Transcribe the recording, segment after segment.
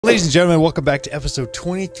Ladies and gentlemen, welcome back to episode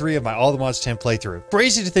 23 of my All the Mods 10 playthrough.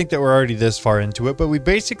 Crazy to think that we're already this far into it, but we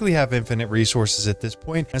basically have infinite resources at this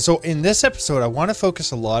point. And so in this episode, I want to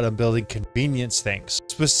focus a lot on building convenience things,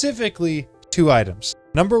 specifically two items.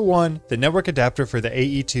 Number one, the network adapter for the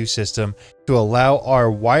AE2 system to allow our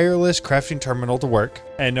wireless crafting terminal to work.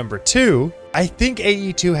 And number two, I think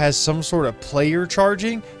AE2 has some sort of player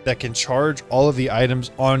charging that can charge all of the items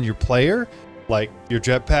on your player, like your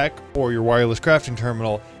jetpack or your wireless crafting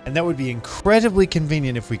terminal, and that would be incredibly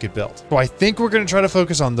convenient if we could build. So I think we're going to try to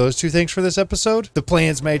focus on those two things for this episode. The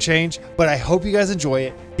plans may change, but I hope you guys enjoy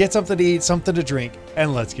it. Get something to eat, something to drink,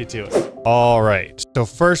 and let's get to it. All right, so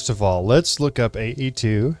first of all, let's look up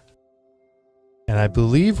AE2, and I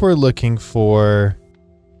believe we're looking for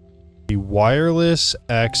the wireless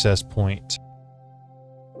access point,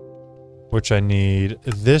 which I need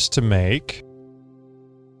this to make.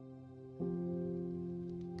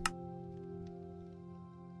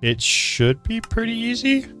 It should be pretty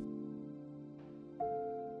easy.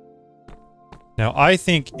 Now, I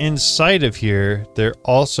think inside of here, there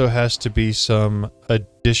also has to be some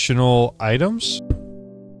additional items.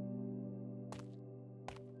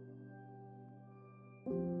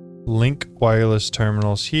 Link wireless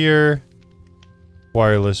terminals here.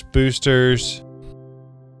 Wireless boosters.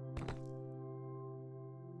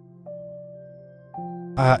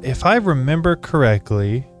 If I remember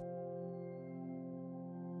correctly,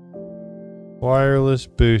 wireless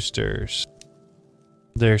boosters.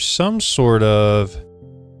 There's some sort of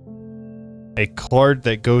a card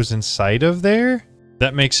that goes inside of there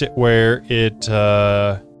that makes it where it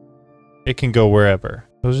can go wherever.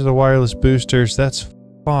 Those are the wireless boosters. That's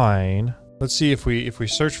fine. Let's see if we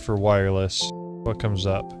search for wireless, what comes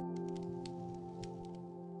up.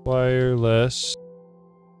 Wireless.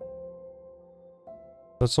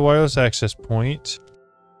 That's the wireless access point.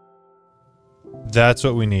 That's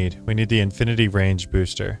what we need. We need the infinity range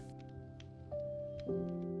booster.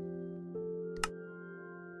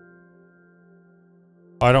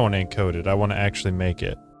 I don't want to encode it. I want to actually make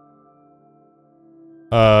it.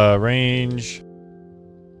 Range.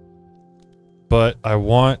 But I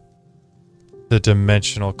want the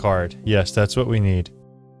dimensional card. Yes, that's what we need.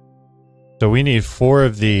 So we need 4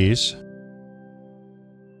 of these.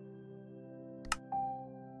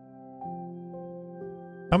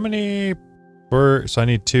 How many... So I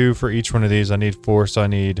need 2 for each one of these. I need 4, so I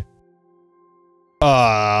need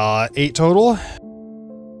 8 total.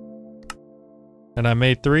 And I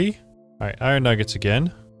made 3. Alright, iron nuggets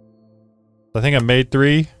again. I think I made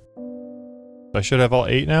 3. I should have all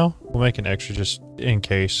 8 now. We'll make an extra just in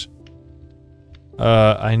case.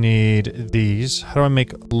 I need these. How do I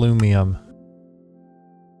make aluminum?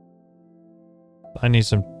 I need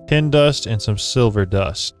some tin dust and some silver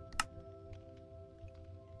dust.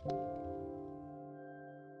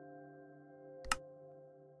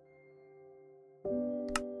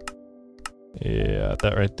 Yeah,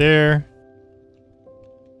 that right there.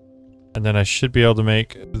 And then I should be able to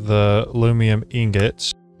make the aluminum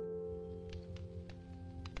ingots.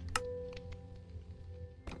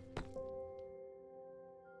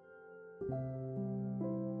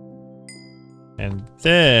 And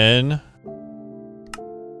then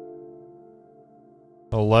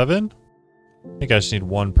 11? I think I just need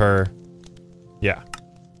 1 per. Yeah.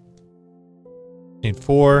 Need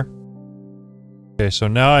 4. Okay, so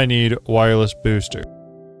now I need wireless booster.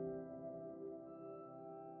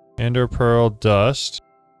 Ender pearl dust.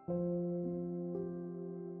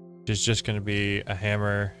 Which is just going to be a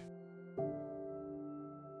hammer.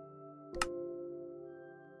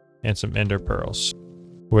 And some ender pearls.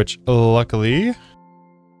 Which, luckily,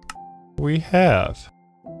 we have.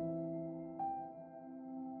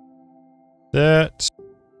 That.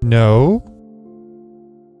 No.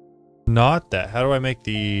 Not that. How do I make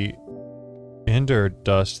the ender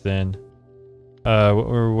dust then?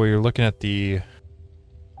 We're looking at the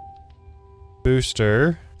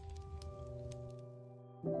booster.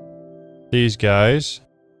 These guys.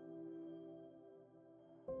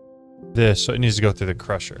 This, so it needs to go through the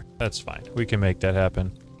crusher. That's fine. We can make that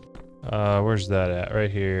happen. Where's that at?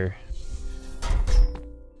 Right here.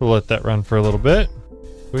 We'll let that run for a little bit.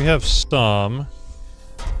 We have some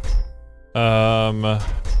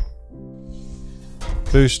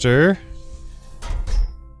booster.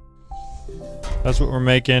 That's what we're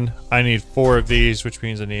making. I need 4 of these, which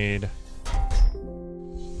means I need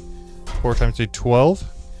 4 times 3, 12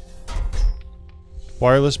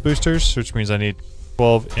 wireless boosters, which means I need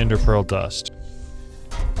 12 ender pearl dust.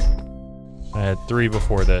 I had 3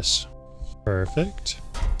 before this. Perfect.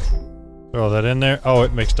 Throw that in there. Oh,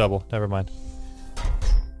 it makes double. Never mind.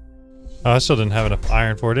 Oh, I still didn't have enough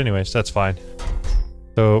iron for it anyways. That's fine.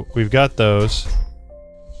 So we've got those.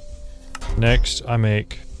 Next, I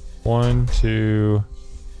make 1, 2,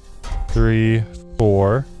 3,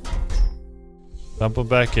 4. Dump them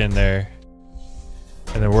back in there.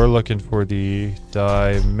 And then we're looking for the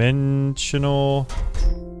dimensional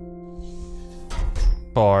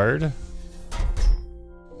card.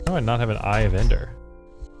 How do I not have an Eye of Ender?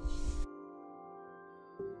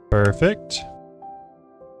 Perfect.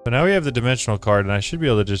 So now we have the dimensional card, and I should be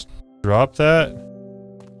able to just drop that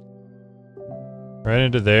right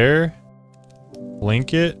into there.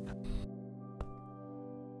 Link it.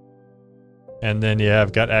 And then, yeah,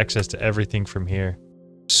 I've got access to everything from here.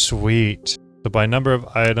 Sweet. So by number of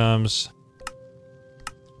items,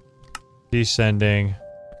 descending.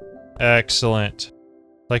 Excellent.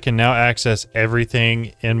 I can now access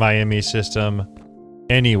everything in my ME system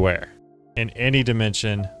anywhere, in any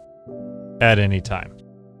dimension, at any time.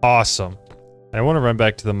 Awesome. I want to run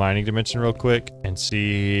back to the mining dimension real quick and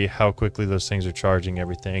see how quickly those things are charging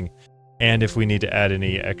everything, and if we need to add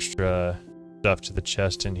any extra stuff to the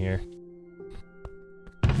chest in here.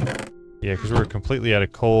 Yeah, because we're completely out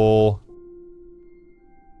of coal.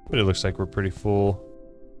 But it looks like we're pretty full.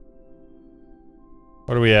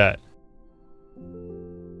 What are we at?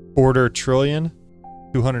 Quarter trillion?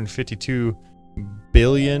 252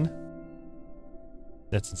 billion?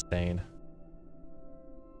 That's insane.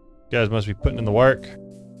 You guys must be putting in the work.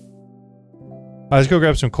 Alright, let's go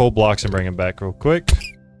grab some coal blocks and bring them back real quick.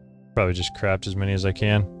 Probably just craft as many as I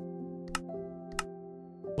can.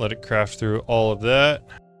 Let it craft through all of that.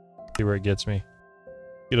 See where it gets me.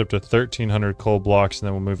 Get up to 1,300 coal blocks, and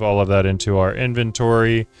then we'll move all of that into our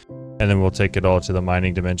inventory, and then we'll take it all to the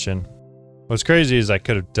mining dimension. What's crazy is I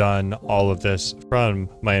could have done all of this from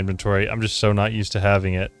my inventory. I'm just so not used to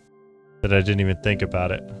having it that I didn't even think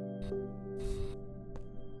about it.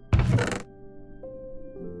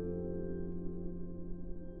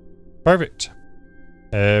 Perfect.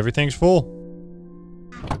 Everything's full.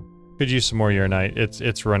 Could use some more uranite.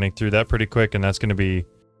 It's running through that pretty quick, and that's going to be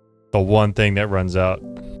the one thing that runs out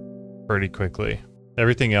pretty quickly.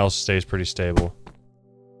 Everything else stays pretty stable.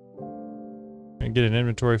 We're going to get an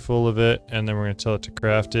inventory full of it, and then we're going to tell it to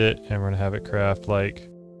craft it, and we're going to have it craft like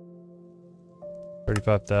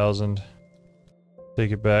 35,000.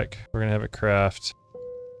 Take it back. We're going to have it craft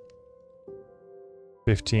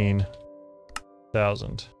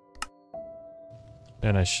 15,000.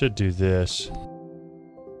 And I should do this.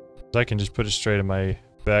 I can just put it straight in my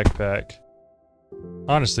backpack.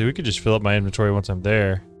 Honestly, we could just fill up my inventory once I'm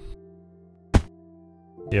there.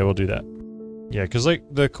 Yeah, we'll do that. Yeah, because like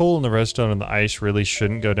the coal and the redstone and the ice really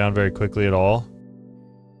shouldn't go down very quickly at all.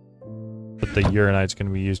 But the uranite's going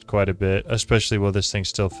to be used quite a bit, especially while this thing's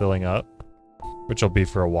still filling up, which will be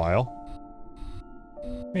for a while.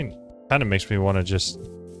 I mean, kind of makes me want to just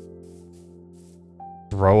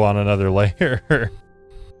throw on another layer.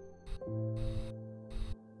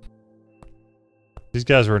 These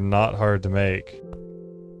guys were not hard to make.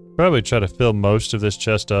 Probably try to fill most of this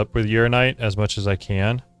chest up with uranite as much as I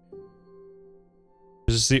can.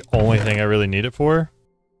 This is the only thing I really need it for.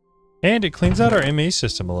 And it cleans out our ME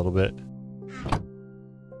system a little bit.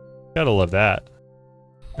 Gotta love that.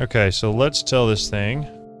 Okay, so let's tell this thing.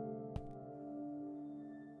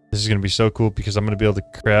 This is gonna be so cool because I'm gonna be able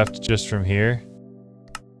to craft just from here.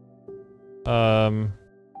 I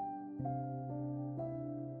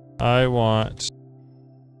want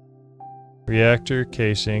reactor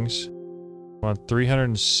casings. I want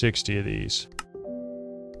 360 of these.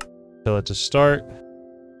 Tell it to start.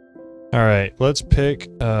 Alright, let's pick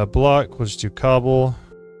a block. We'll just do cobble.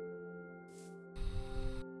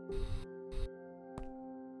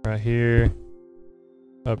 Right here.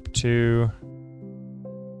 Up to.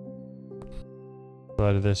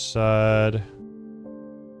 Go to this side.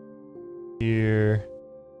 Here.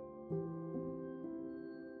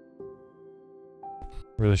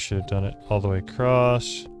 Really should have done it all the way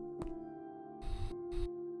across.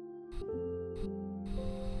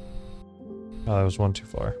 Oh, that was one too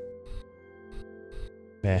far.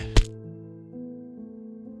 Meh.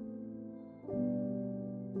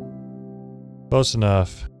 Close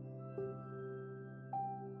enough.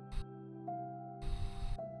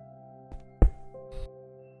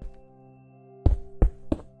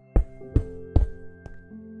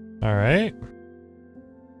 All right.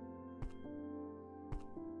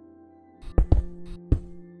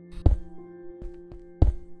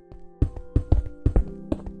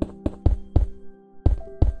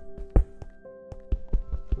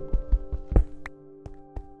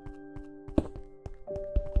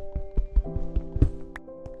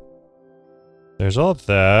 There's all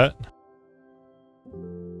that.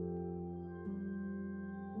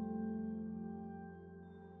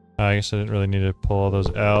 I guess I didn't really need to pull all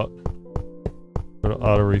those out. Go to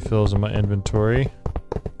auto refills in my inventory.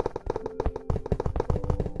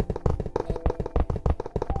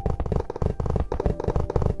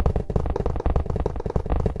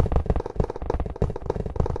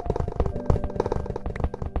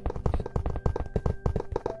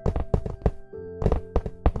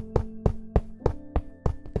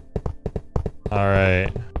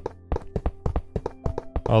 Alright.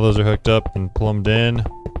 All those are hooked up and plumbed in.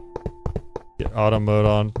 Get auto mode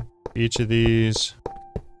on each of these.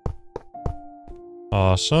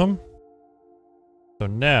 Awesome. So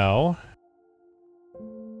now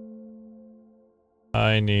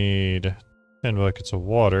I need 10 buckets of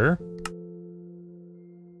water.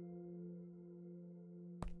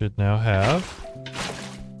 Should now have.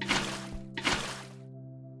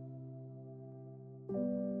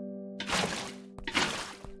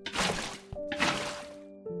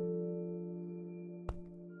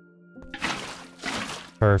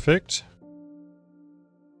 Perfect.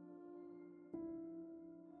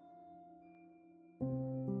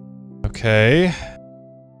 Okay.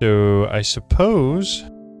 So I suppose, I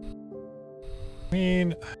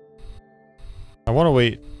mean, I want to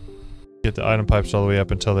wait, get the item pipes all the way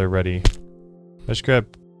up until they're ready. Let's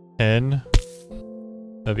grab 10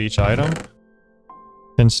 of each item.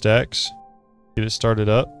 10 stacks. Get it started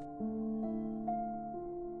up.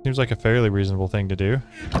 Seems like a fairly reasonable thing to do.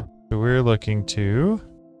 So we're looking to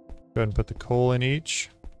go ahead and put the coal in each.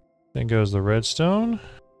 Then goes the redstone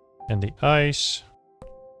and the ice.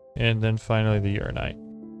 And then finally the uranite.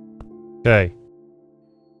 Okay.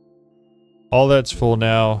 All that's full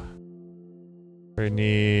now. We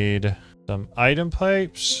need some item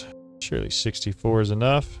pipes. Surely 64 is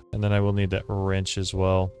enough. And then I will need that wrench as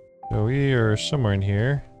well. So we are somewhere in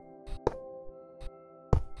here.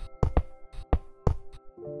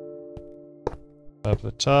 Up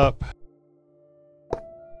the top.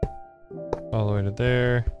 All the way to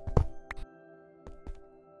there.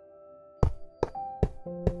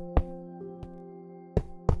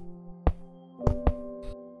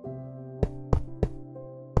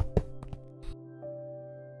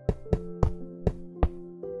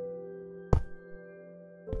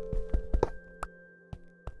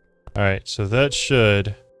 Alright, so that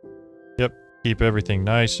should, yep, keep everything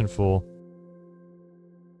nice and full.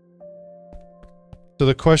 So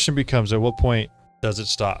the question becomes, at what point does it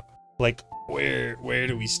stop? Like, where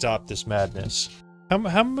do we stop this madness?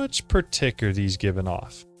 How much per tick are these giving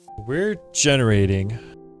off? We're generating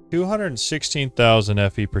 216,000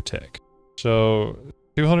 FE per tick. So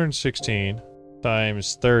 216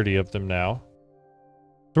 times 30 of them now.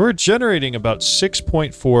 So we're generating about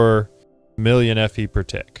 6.4 million FE per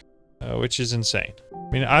tick, which is insane. I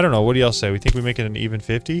mean, I don't know. What do y'all say? We think we make it an even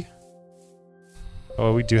 50?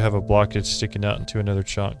 Oh, we do have a block that's sticking out into another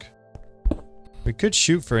chunk. We could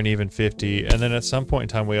shoot for an even 50, and then at some point in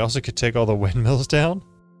time, we also could take all the windmills down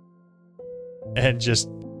and just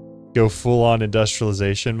go full-on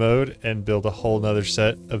industrialization mode and build a whole nother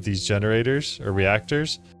set of these generators or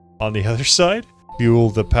reactors on the other side. Fuel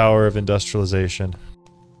the power of industrialization.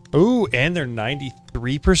 Ooh, and they're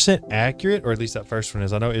 93% accurate, or at least that first one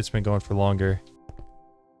is. I know it's been going for longer.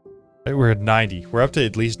 We're at 90. We're up to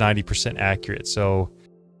at least 90% accurate, so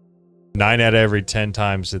 9 out of every 10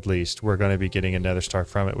 times at least, we're going to be getting another star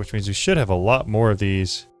from it, which means we should have a lot more of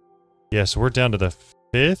these. Yeah, so we're down to the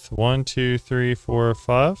 5th. 1, 2, 3, 4,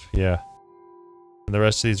 5. Yeah. And the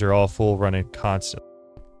rest of these are all full running constant.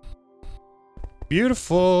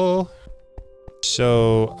 Beautiful.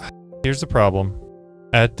 So, here's the problem.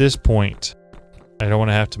 At this point, I don't want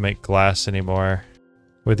to have to make glass anymore.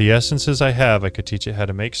 With the essences I have, I could teach it how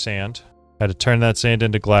to make sand, how to turn that sand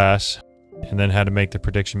into glass, and then how to make the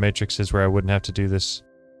prediction matrices where I wouldn't have to do this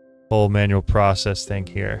whole manual process thing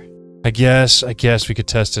here. I guess we could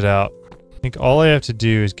test it out. I think all I have to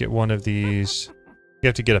do is get one of these. You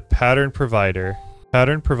have to get a pattern provider.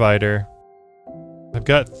 Pattern provider. I've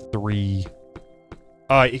got 3.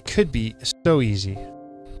 It could be so easy.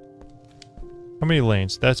 How many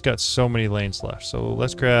lanes? That's got so many lanes left. So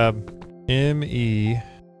let's grab ME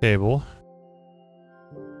cable.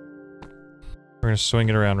 We're going to swing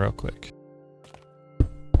it around real quick.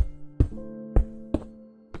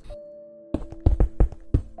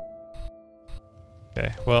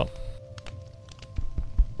 Okay, well,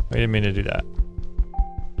 I didn't mean to do that.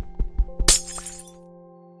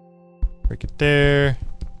 Break it there.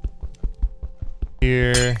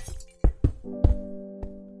 Here.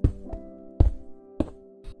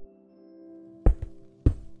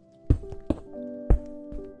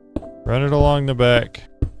 Run it along the back.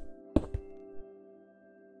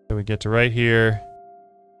 So we get to right here.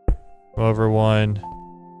 Go over 1.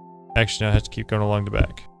 Actually, now I have to keep going along the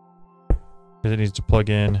back. Because it needs to plug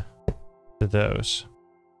in to those.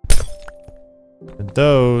 And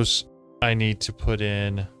those, I need to put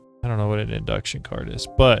in... I don't know what an induction card is,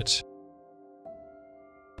 but...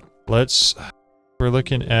 We're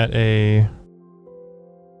looking at a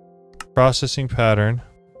processing pattern.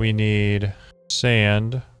 We need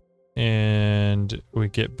sand, and we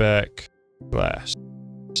get back glass.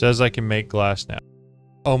 It says I can make glass now.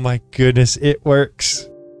 Oh my goodness, it works.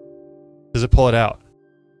 Does it pull it out?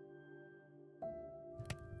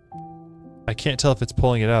 I can't tell if it's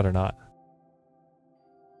pulling it out or not.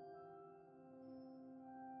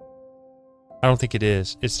 I don't think it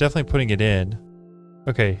is. It's definitely putting it in.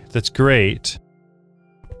 Okay, that's great.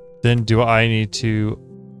 Then do I need to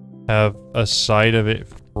have a side of it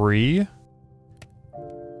free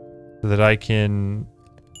so that I can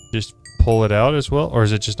just pull it out as well? Or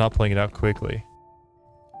is it just not pulling it out quickly?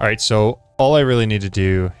 All right, so all I really need to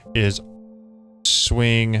do is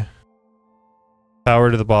swing power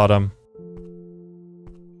to the bottom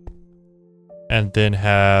and then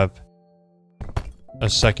have a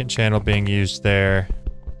second channel being used there.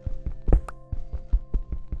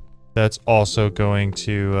 That's also going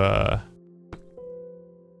to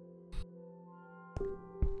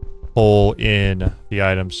pull in the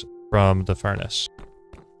items from the furnace.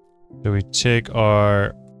 So we take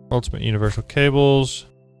our ultimate universal cables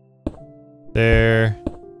there,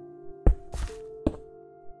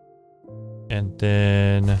 and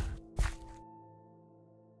then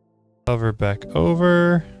hover back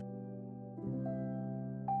over.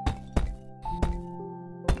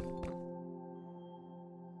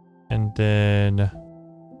 And then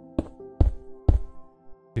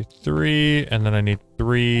do 3, and then I need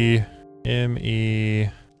 3 ME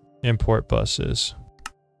import buses.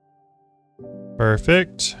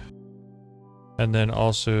 Perfect. And then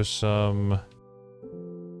also some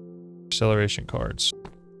acceleration cards.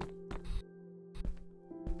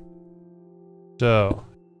 So,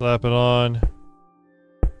 slap it on.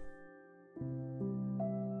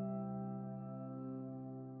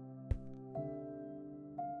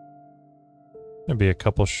 Gonna be a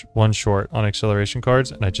couple one short on acceleration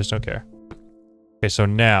cards, and I just don't care. Okay, so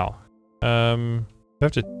now do I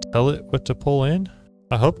have to tell it what to pull in?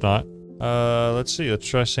 I hope not. Let's see, let's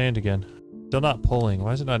try sand again. Still not pulling.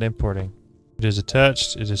 Why is it not importing? It is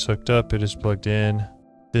attached, it is hooked up, it is plugged in.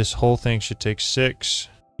 This whole thing should take 6.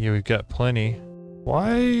 Yeah, we've got plenty.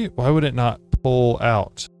 Why would it not pull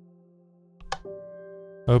out?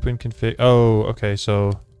 Open config. Oh, okay,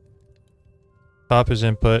 so top is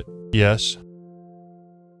input, yes.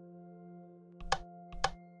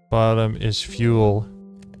 Bottom is fuel.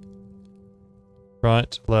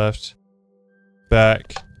 Front, left,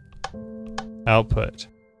 back, output.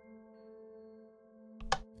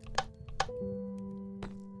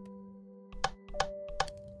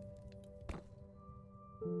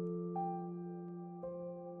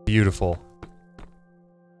 Beautiful.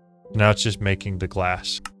 Now it's just making the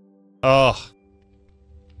glass. Oh.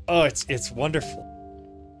 Oh, it's wonderful.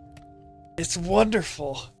 It's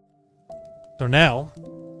wonderful. So now,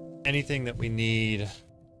 anything that we need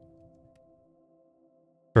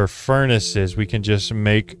for furnaces, we can just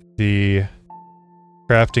make the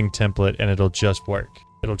crafting template and it'll just work.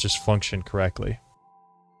 It'll just function correctly.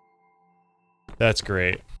 That's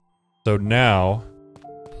great. So now,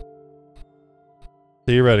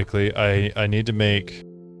 theoretically, I need to make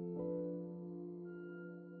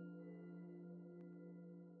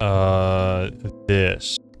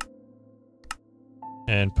this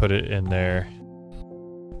and put it in there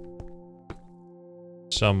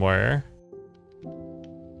somewhere.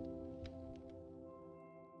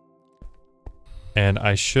 And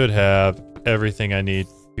I should have everything I need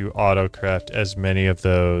to auto craft as many of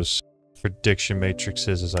those prediction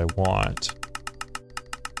matrices as I want.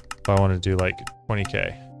 If I want to do like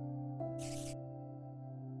 20k.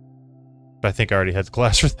 But I think I already had the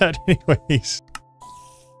glass for that anyways.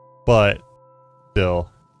 But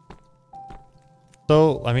still.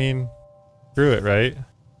 So, I mean, screw it, right?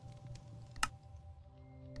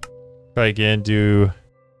 Try again, do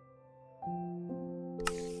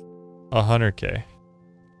 100k.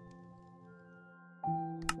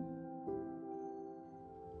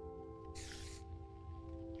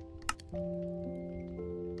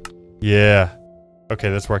 Yeah. Okay,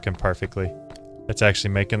 that's working perfectly. It's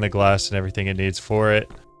actually making the glass and everything it needs for it.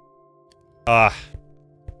 Ah.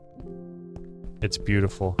 It's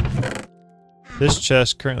beautiful. This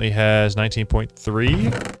chest currently has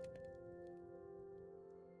 19.3.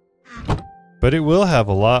 But it will have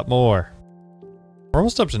a lot more. We're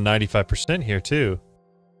almost up to 95% here too.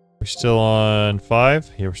 We're still on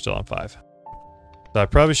 5? Yeah, we're still on 5. So I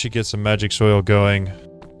probably should get some magic soil going.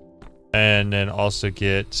 And then also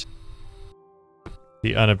get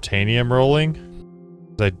the unobtainium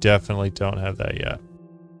rolling. I definitely don't have that yet.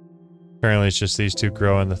 Apparently it's just these two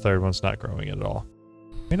growing. The third one's not growing at all.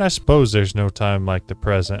 I mean, I suppose there's no time like the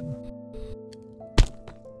present.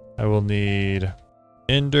 I will need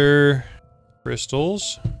ender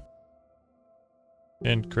crystals.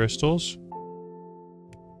 End crystals.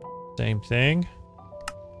 Same thing.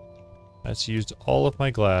 That's used all of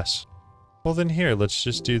my glass. Well then here, let's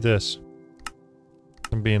just do this.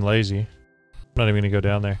 I'm being lazy. I'm not even gonna go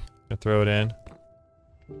down there. I'm gonna throw it in.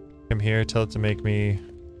 Come here, tell it to make me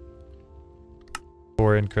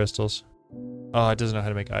 4 end crystals. Oh, it doesn't know how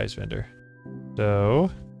to make ice vendor. So,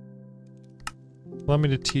 allow me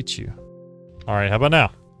to teach you. Alright, how about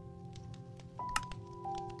now?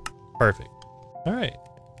 Perfect. Alright.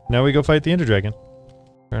 Now we go fight the Ender Dragon.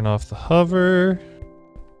 Turn off the hover.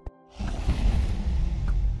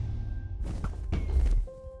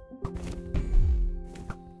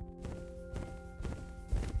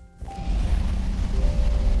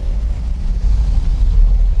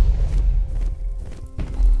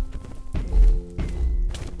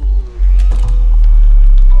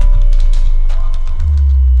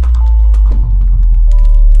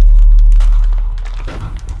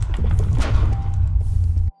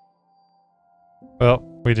 Well,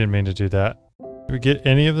 we didn't mean to do that. Did we get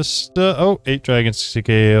any of the stuff? Oh, 8 dragon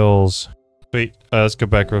scales. Wait, let's go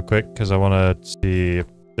back real quick because I want to see if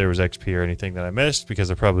there was XP or anything that I missed, because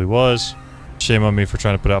there probably was. Shame on me for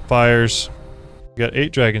trying to put out fires. We got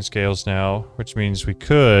 8 dragon scales now, which means we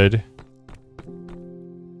could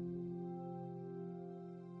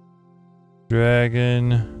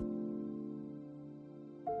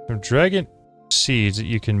some dragon seeds that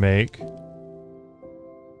you can make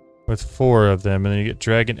with 4 of them, and then you get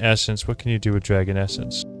dragon essence. What can you do with dragon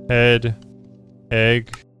essence? Head,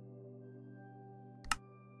 egg.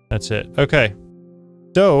 That's it. Okay.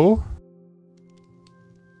 So,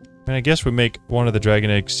 I guess we make one of the dragon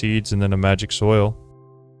egg seeds and then a magic soil.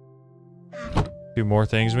 2 more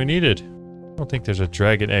things we needed. I don't think there's a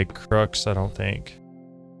dragon egg crux, I don't think.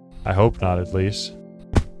 I hope not, at least.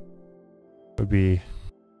 It would be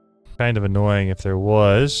kind of annoying if there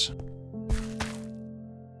was.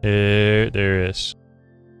 There is.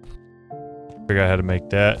 Figure out how to make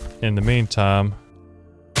that. In the meantime,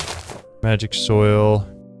 magic soil,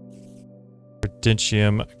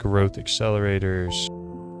 Verdentium growth accelerators.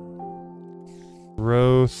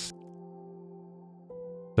 Growth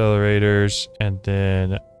accelerators, and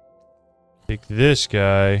then take this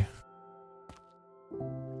guy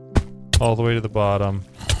all the way to the bottom.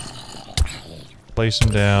 Place him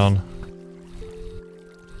down.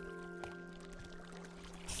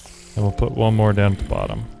 And we'll put one more down at the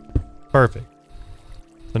bottom. Perfect.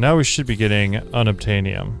 So now we should be getting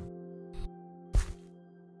unobtainium.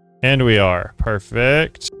 And we are.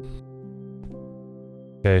 Perfect.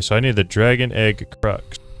 Okay, so I need the dragon egg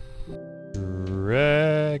crux.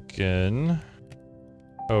 Dragon.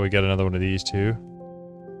 Oh, we got another one of these too.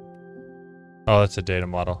 Oh, that's a data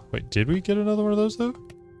model. Wait, did we get another one of those though?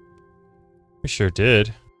 We sure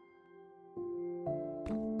did.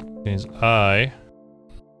 Means I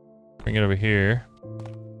bring it over here.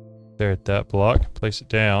 There at that block. Place it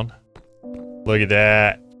down. Look at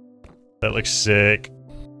that. That looks sick.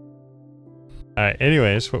 Alright,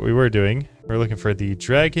 anyways, what we were doing, we're looking for the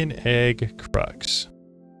dragon egg crux.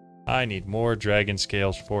 I need more dragon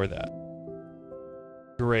scales for that.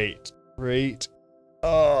 Great. Great.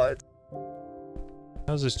 Oh,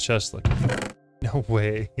 how's this chest looking? No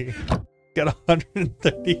way. Got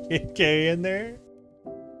 138k in there?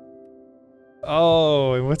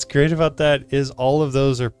 Oh, and what's great about that is all of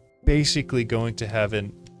those are basically going to have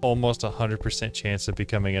an almost 100% chance of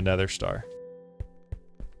becoming a nether star.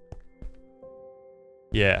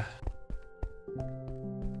 Yeah.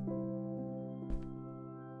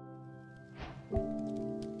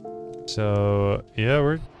 So, yeah,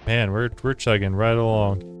 we're chugging right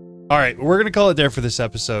along. All right, we're going to call it there for this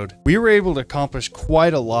episode. We were able to accomplish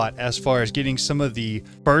quite a lot as far as getting some of the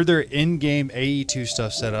further in-game AE2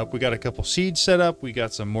 stuff set up. We got a couple seeds set up. We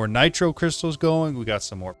got some more nitro crystals going. We got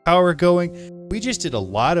some more power going. We just did a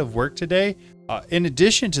lot of work today. In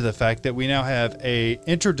addition to the fact that we now have a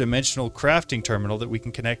interdimensional crafting terminal that we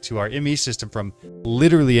can connect to our ME system from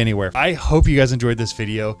literally anywhere. I hope you guys enjoyed this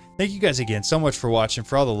video. Thank you guys again so much for watching,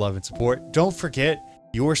 for all the love and support. Don't forget,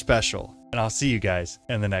 you're special. And I'll see you guys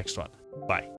in the next one. Bye.